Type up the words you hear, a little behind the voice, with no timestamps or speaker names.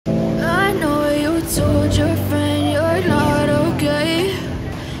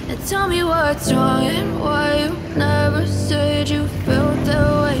Tell me what's wrong and why you never said you felt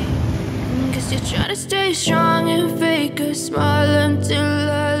that way. Guess you're trying to stay strong and fake a smile until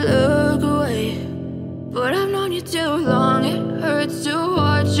I look away. But I've known you too long, it hurts to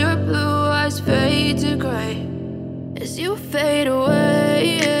watch your blue eyes fade to gray as you fade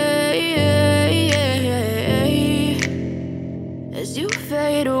away, as you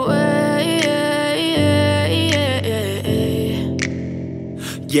fade away.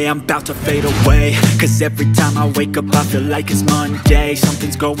 Yeah, I'm about to fade away, cause every time I wake up I feel like it's Monday.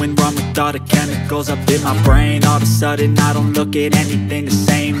 Something's going wrong with all the chemicals up in my brain. All of a sudden I don't look at anything the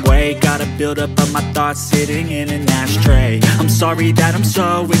same way. Got a build up of my thoughts sitting in an ashtray. I'm sorry that I'm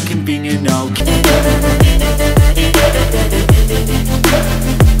so inconvenient, okay.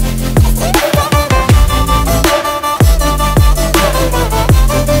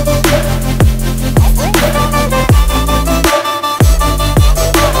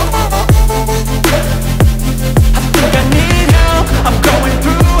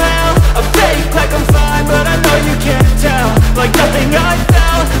 Like nothing I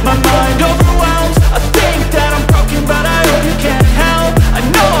felt, my mind overwhelms. I think that I'm broken, but I hope you can't help. I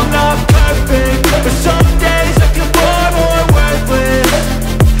know I'm not perfect, but some days I feel far more worthless.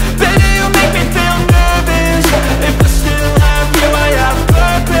 Baby, you make me feel nervous. If I still have you, I have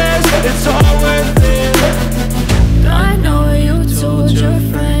purpose. It's all worth it. I know you told your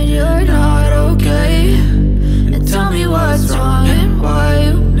friend you're not okay. And tell me what's wrong and why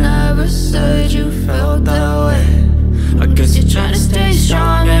you never said you felt that way. I guess you're trying to stay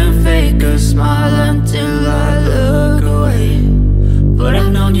strong and fake a smile until I look away. But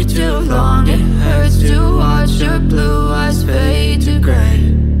I've known you too long, it hurts to watch your blue eyes fade to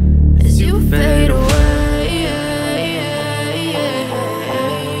gray as you fade away,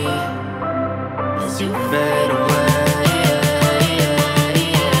 as you fade away,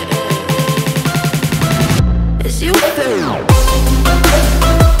 as you fade away.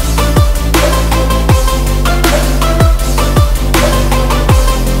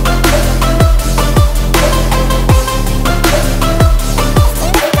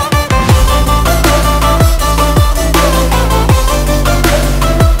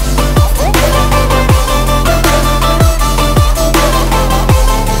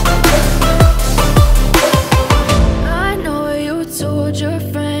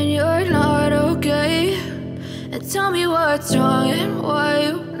 What's wrong and why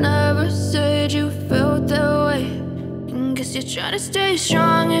you never said you felt that way. And guess you're trying to stay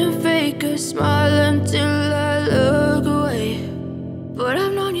strong and fake a smile until I look away. But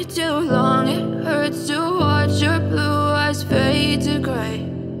I've known you too long, it hurts to watch your blue eyes fade to gray.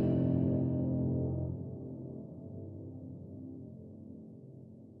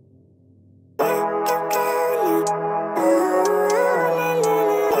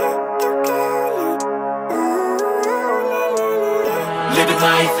 Living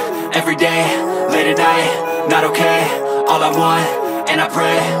life, every day, late at night, not okay. All I want, and I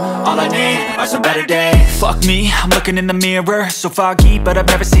pray, all I need are some better days. Fuck me, I'm looking in the mirror, so foggy, but I've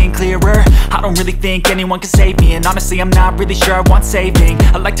never seen clearer. I don't really think anyone can save me, and honestly I'm not really sure I want saving.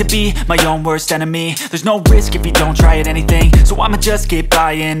 I like to be my own worst enemy. There's no risk if you don't try at anything, so I'ma just keep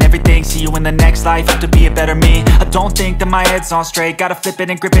buying everything. See you in the next life, have to be a better me. I don't think that my head's on straight, gotta flip it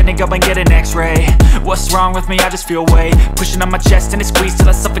and grip it and go and get an x-ray. What's wrong with me? I just feel weight pushing on my chest and it squeezes till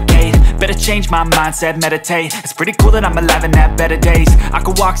I suffocate. Better change my mindset, meditate. It's pretty cool that I'm alive and have better days. I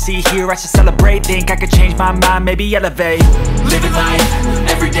could walk, see, hear, I should celebrate. Think I could change my mind, maybe elevate. Living life,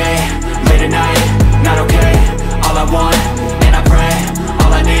 every day, late at night, not okay. All I want, and I pray,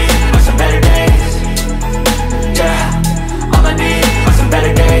 all I need are some better days. Yeah, all I need are some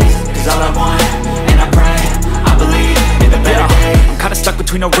better days. Cause all I want, and I pray, I believe in the better days. I'm kinda stuck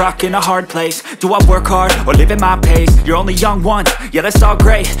between a rock and a hard place. Do I work hard or live at my pace? You're only young once, yeah that's all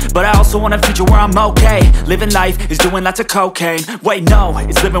great, but I also want a future where I'm okay. Living life is doing lots of cocaine. Wait no,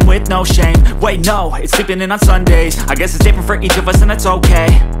 it's living with no shame. Wait no, it's sleeping in on Sundays. I guess it's different for each of us and that's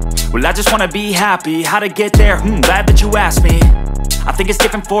okay. Well I just wanna be happy, how to get there? Glad that you asked me. I think it's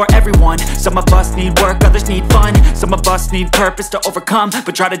different for everyone. Some of us need work, others need fun. Some of us need purpose to overcome.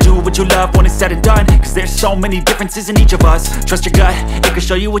 But try to do what you love when it's said and done. Cause there's so many differences in each of us. Trust your gut, it can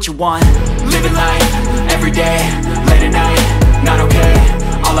show you what you want. Living life, every day, late at night, not okay.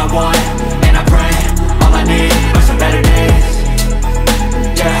 All I want, and I pray, all I need are some better days.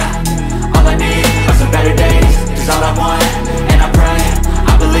 Yeah, all I need are some better days. Cause all I want, and I pray,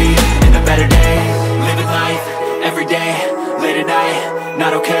 I believe in the better days. Living life, every day, late at night,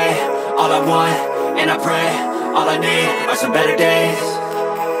 not okay. All I want, and I pray, all I need are some better days.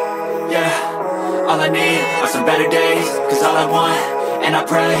 Yeah, all I need are some better days. Cause all I want, and I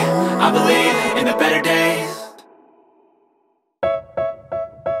pray, I believe in the better days.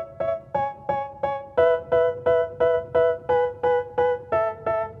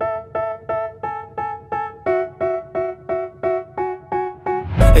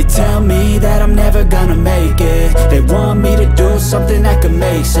 They tell me that I'm never gonna make it. They want me to do something that could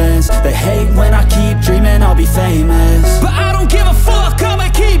make sense. They hate when I keep dreaming I'll be famous, but I don't give a fuck, I'ma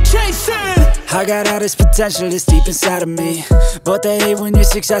keep chasing. I got all this potential that's deep inside of me, but they hate when you're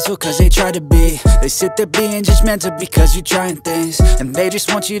successful cause they try to be. They sit there being judgmental because you're trying things, and they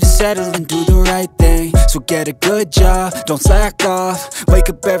just want you to settle and do the right thing. So get a good job, don't slack off. Wake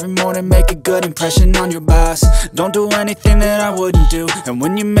up every morning, make a good impression on your boss. Don't do anything that I wouldn't do, and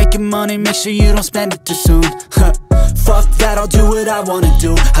when you're making money, make sure you don't spend it too soon. Fuck that, I'll do what I wanna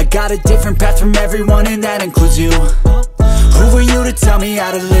do. I got a different path from everyone, and that includes you. Who are you to tell me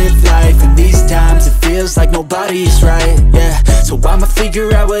how to live life? In these times it feels like nobody's right, yeah. So I'ma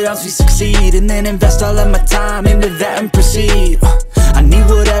figure out what else we succeed, and then invest all of my time into that and proceed. I need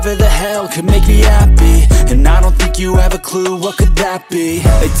whatever the hell could make me happy, and I don't think you have a clue what could that be.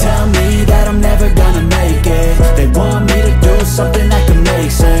 They tell me that I'm never gonna make it. They want me to do something that could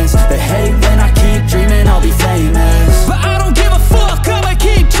make sense. They hate when I keep dreaming I'll be famous, but I don't give a fuck, I'ma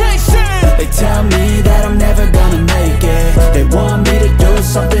keep chasing. They tell me that I'm never gonna make it. They want me to do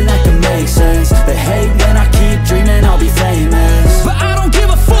something that could make sense. They hate when I keep dreaming I'll be famous, but I don't give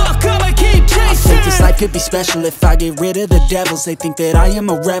a fuck, I'ma keep chasing. I think this life could be special if I get rid of the devils. They think that I am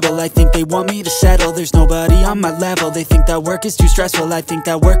a rebel, I think they want me to settle. There's nobody on my level. They think that work is too stressful, I think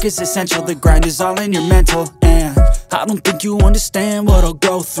that work is essential. The grind is all in your mental, and I don't think you understand what I'll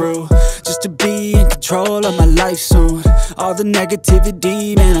go through just to be in control of my life soon. All the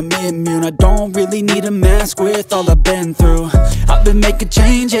negativity, man, I'm immune. I don't really need a mask with all I've been through. I've been making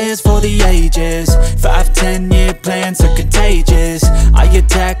changes for the ages. 5-10 year plans are contagious. I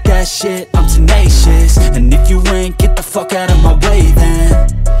attack that shit, I'm tenacious. And if you ain't, get the fuck out of my way then.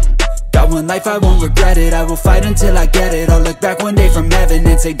 Got one life, I won't regret it. I will fight until I get it. I'll look back one day from heaven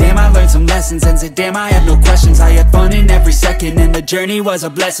and say, damn, I learned some lessons. And say, damn, I have no questions. I had fun in every second, and the journey was a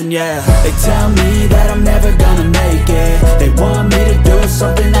blessing, yeah. They tell me that I'm never gonna make it. They want me to do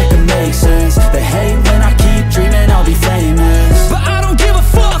something that can make sense. They hate when I keep dreaming I'll be famous, but I don't give a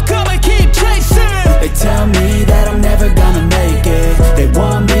fuck, I'ma keep chasing. They tell me that I'm never gonna make it. They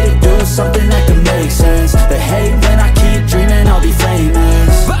want me to do something that can make sense. They hate when I keep dreaming I'll be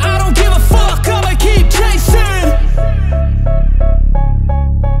famous, but I don't give a fuck, I'ma keep chasing.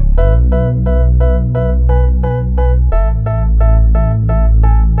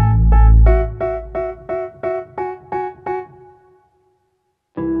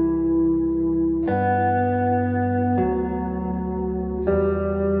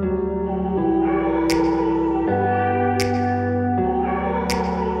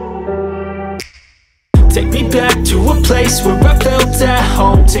 Take me back to a place where I felt at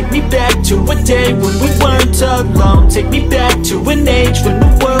home. Take me back to a day when we weren't alone. Take me back to an age when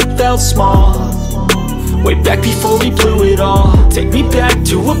the world felt small, way back before we blew it all. Take me back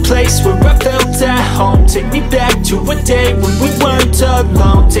to a place where I felt at home. Take me back to a day when we weren't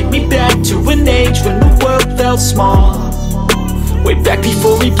alone. Take me back to an age when the world felt small, way back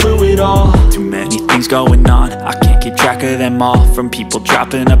before we blew it all. Too many things going on, I can't keep track of them all. From people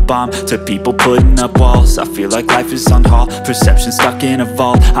dropping a bomb to people putting up walls. I feel like life is on hold, perception stuck in a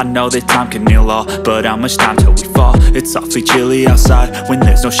vault. I know that time can heal all, but how much time till we fall? It's awfully chilly outside when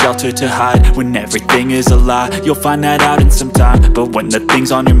there's no shelter to hide. When everything is a lie, you'll find that out in some time. But when the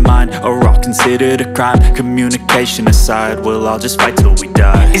things on your mind are all considered a crime, communication aside, we'll all just fight till we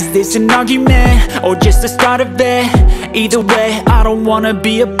die. Is this an argument or just the start of it? Either way, I don't wanna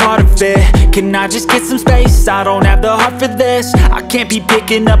be a part of it. Can I just get some space? I don't have the heart for this. I can't be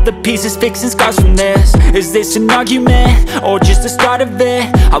picking up the pieces, fixing scars from this. Is this an argument or just the start of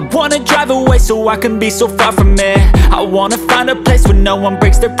it? I wanna drive away so I can be so far from it. I wanna find a place where no one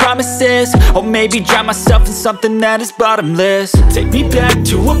breaks their promises, or maybe drown myself in something that is bottomless. Take me back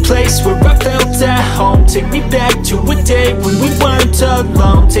to a place where I felt at home. Take me back to a day when we weren't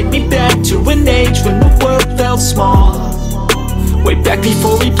alone. Take me back to an age when the world felt small, way back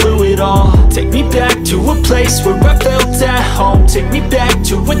before we blew it all. Take me back to a place where I felt at home. Take me back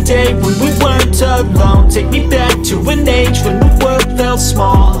to a day when we weren't alone. Take me back to an age when the world felt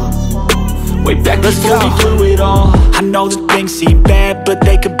small, way back before we blew it all. I know that things seem bad, but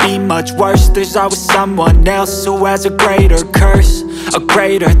they could be much much worse. There's always someone else who has a greater curse, a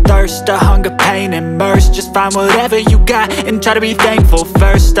greater thirst, a hunger, pain, and mercy. Just find whatever you got and try to be thankful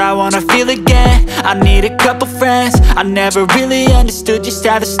first. I wanna feel again, I need a couple friends. I never really understood just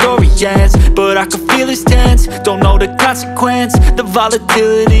how the story ends, but I can feel it's tense, don't know the consequence. The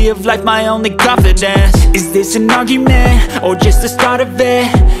volatility of life, my only confidence. Is this an argument, or just the start of it?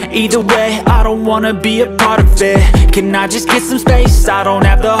 Either way, I don't wanna be a part of it. Can I just get some space? I don't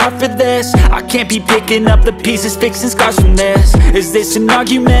have the heart for this. I can't be picking up the pieces, fixing scars from this. Is this an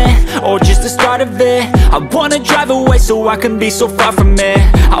argument, or just the start of it? I wanna drive away so I can be so far from it.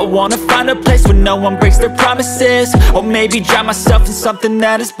 I wanna find a place where no one breaks their promises, or maybe drown myself in something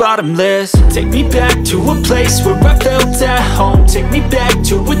that is bottomless. Take me back to a place where I felt at home. Take me back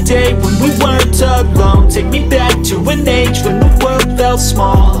to a day when we weren't alone. Take me back to an age when the world felt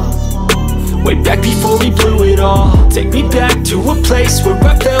small, way back before we blew it all. Take me back to a place where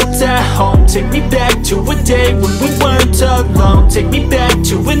I felt at home. Take me back to a day when we weren't alone. Take me back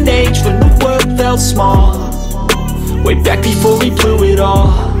to an age when the world felt small, way back before we blew it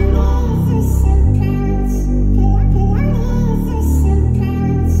all.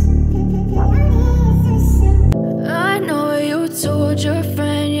 I know you told your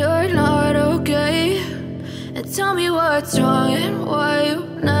friend you're not okay, and tell me what's wrong and why you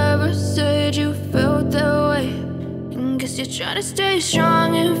never said you felt that way. And guess you're trying to stay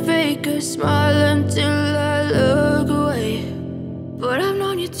strong and fake a smile until I look away. But I've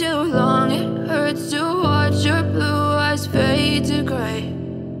known you too long, it hurts to watch your blue eyes fade to gray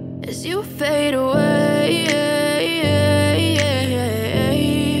as you fade away,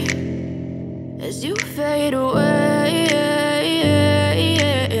 as you fade away.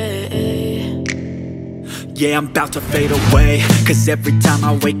 Yeah, I'm about to fade away, cause every time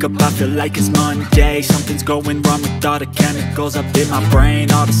I wake up I feel like it's Monday. Something's going wrong with all the chemicals up in my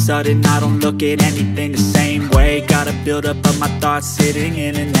brain. All of a sudden I don't look at anything the same way. Got a buildup of my thoughts sitting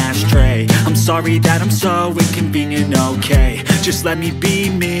in an ashtray. I'm sorry that I'm so inconvenient, okay. Just let me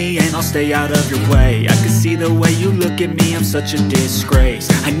be me and I'll stay out of your way. I can see the way you look at me, I'm such a disgrace.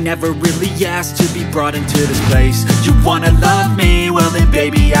 I never really asked to be brought into this place. You wanna love me? Well then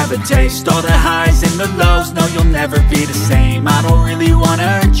baby, have a taste. All the highs and the lows, no, you'll never be the same. I don't really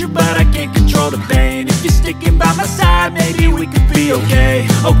wanna hurt you, but I can't control the pain. If you're sticking by my side, maybe we could be okay.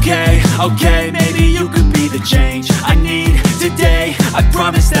 Okay, maybe you could be the change I need today. I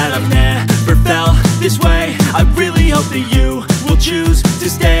promise that I've never felt this way. I really hope that you will choose to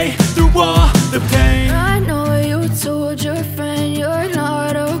stay through all the pain. I know you told your friend you're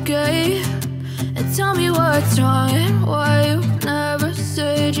not okay, and tell me what's wrong and why you never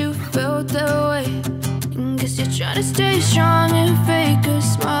said you felt that way. Guess you're trying to stay strong and fake a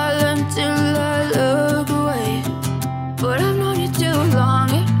smile until I look away. But I've known you too long,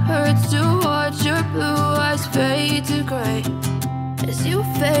 it hurts to watch your blue eyes fade to gray as you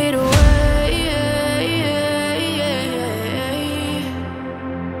fade away,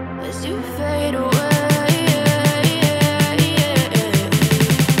 as you fade away,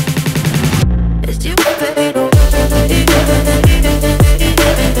 as you fade away.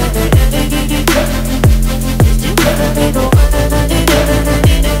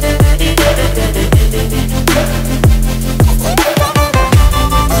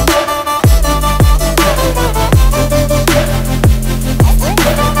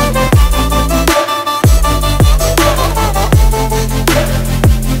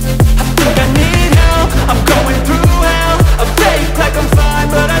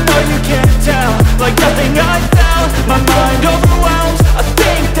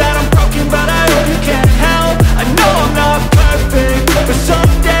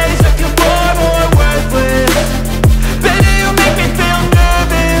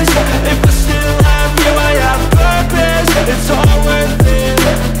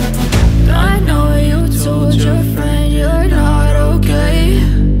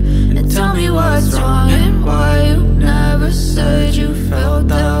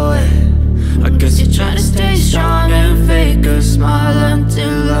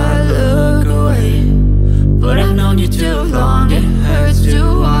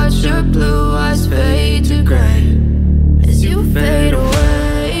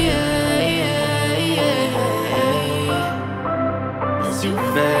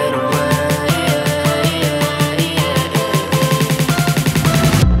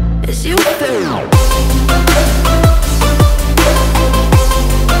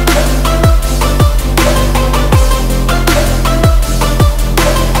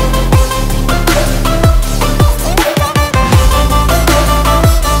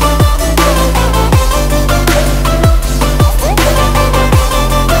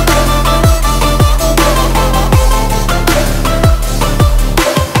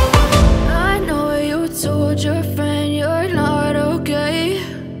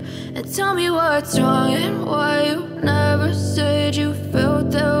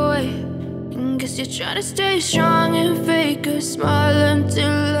 You're trying to stay strong and fake a smile until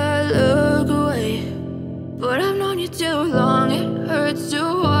I look away. But I've known you too long, it hurts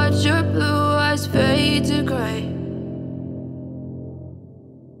to watch your blue eyes fade to gray.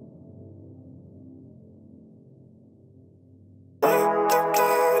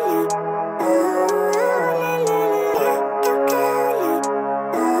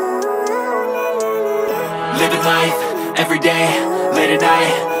 Living life, every day, late at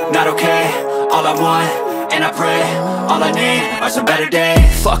night, not okay. All I want, and I pray, all I need are some better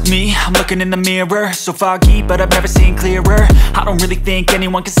days. Fuck me, I'm looking in the mirror, so foggy, but I've never seen clearer. I don't really think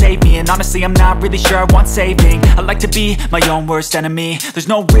anyone can save me, and honestly I'm not really sure I want saving. I like to be my own worst enemy. There's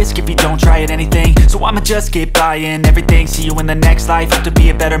no risk if you don't try at anything, so I'ma just keep buying everything. See you in the next life, hope to be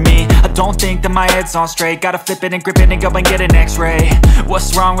a better me. I don't think that my head's on straight, gotta flip it and grip it and go and get an x-ray.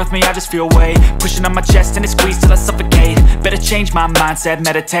 What's wrong with me? I just feel weight pushing on my chest and it squeezes till I suffocate. Better change my mindset,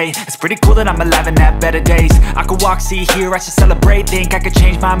 meditate. It's pretty cool that I'm alive and have better days. I could walk, see, hear, I should celebrate. Think I could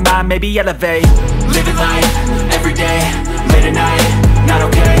change my mind, maybe elevate. Living life, every day, late at night, not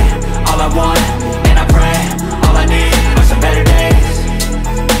okay. All I want, and I pray, all I need are some better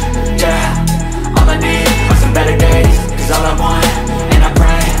days. Yeah, all I need are some better days. Cause all I want, and I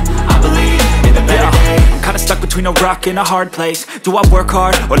pray, I believe in the better days. I'm kinda stuck between a rock and a hard place. Do I work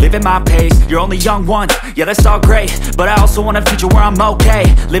hard or live at my pace? You're only young once, yeah that's all great, but I also want a future where I'm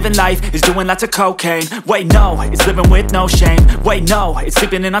okay. Living life is doing lots of cocaine. Wait no, it's living with no shame. Wait no, it's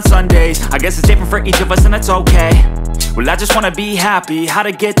sleeping in on Sundays. I guess it's different for each of us and that's okay. Well I just wanna be happy, how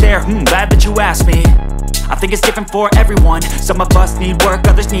to get there? Glad that you asked me. I think it's different for everyone. Some of us need work,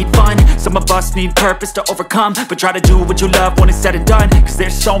 others need fun. Some of us need purpose to overcome. But try to do what you love when it's said and done. Cause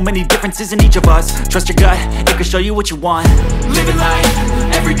there's so many differences in each of us. Trust your gut, it can show you what you want. Living life,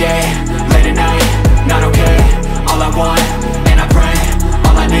 every day, late at night, not okay. All I want, and I pray,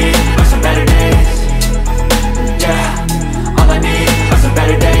 all I need are some better days. Yeah, all I need are some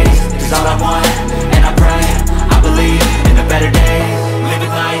better days. Cause all I want, and I pray, I believe in the better days. Living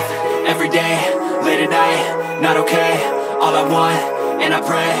life, every day, late at night, not okay. All I want, and I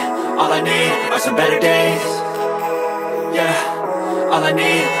pray, all I need are some better days. Yeah, all I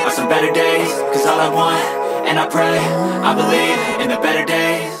need are some better days. Cause all I want, and I pray, I believe in the better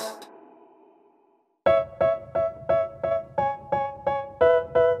days.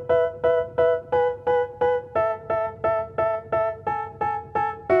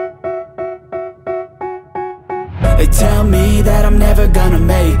 They tell me that I'm never gonna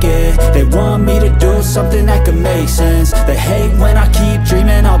make it. They want me to do something that could make sense. They hate when I keep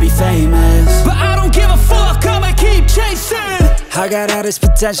dreaming I'll be famous, but I don't give a fuck, I'ma keep chasing. I got all this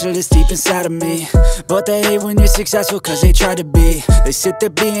potential that's deep inside of me, but they hate when you're successful cause they try to be. They sit there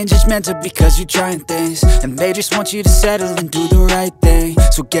being judgmental because you're trying things, and they just want you to settle and do the right thing.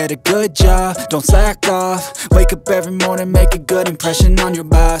 So get a good job, don't slack off. Wake up every morning, make a good impression on your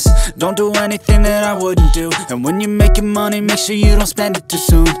boss. Don't do anything that I wouldn't do, and when you're making money, make sure you don't spend it too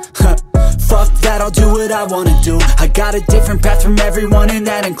soon. Fuck that, I'll do what I wanna do. I got a different path from everyone and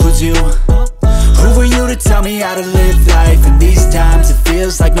that includes you. Who are you to tell me how to live life? In these times it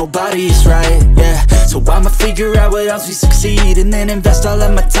feels like nobody's right, yeah. So I'ma figure out what else we succeed, and then invest all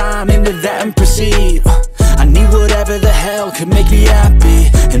of my time into that and proceed. I need whatever the hell could make me happy,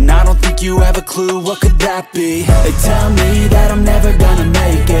 and I don't think you have a clue what could that be. They tell me that I'm never gonna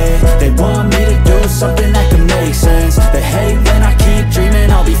make it. They want me to do something that can make sense. They hate when I keep dreaming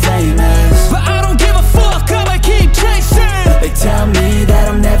I'll be famous, but I don't give a fuck, I'ma keep chasing. They tell me that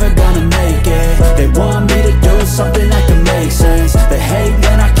I'm never gonna make it. They want me to do something that can make sense. They hate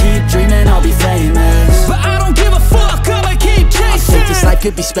when I keep dreaming I'll be famous, but I don't give a fuck, I'ma keep chasing. I think this life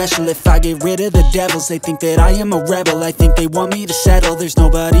could be special if I get rid of the devils. They think that I am a rebel, I think they want me to settle. There's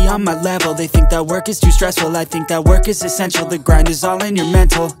nobody on my level. They think that work is too stressful, I think that work is essential. The grind is all in your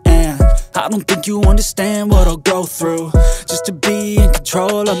mental, and I don't think you understand what I'll go through just to be in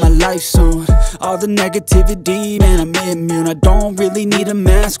control of my life soon. All the negativity, man, I'm immune. I don't really need a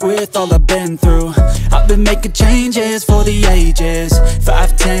mask with all I've been through. I've been making changes for the ages. If I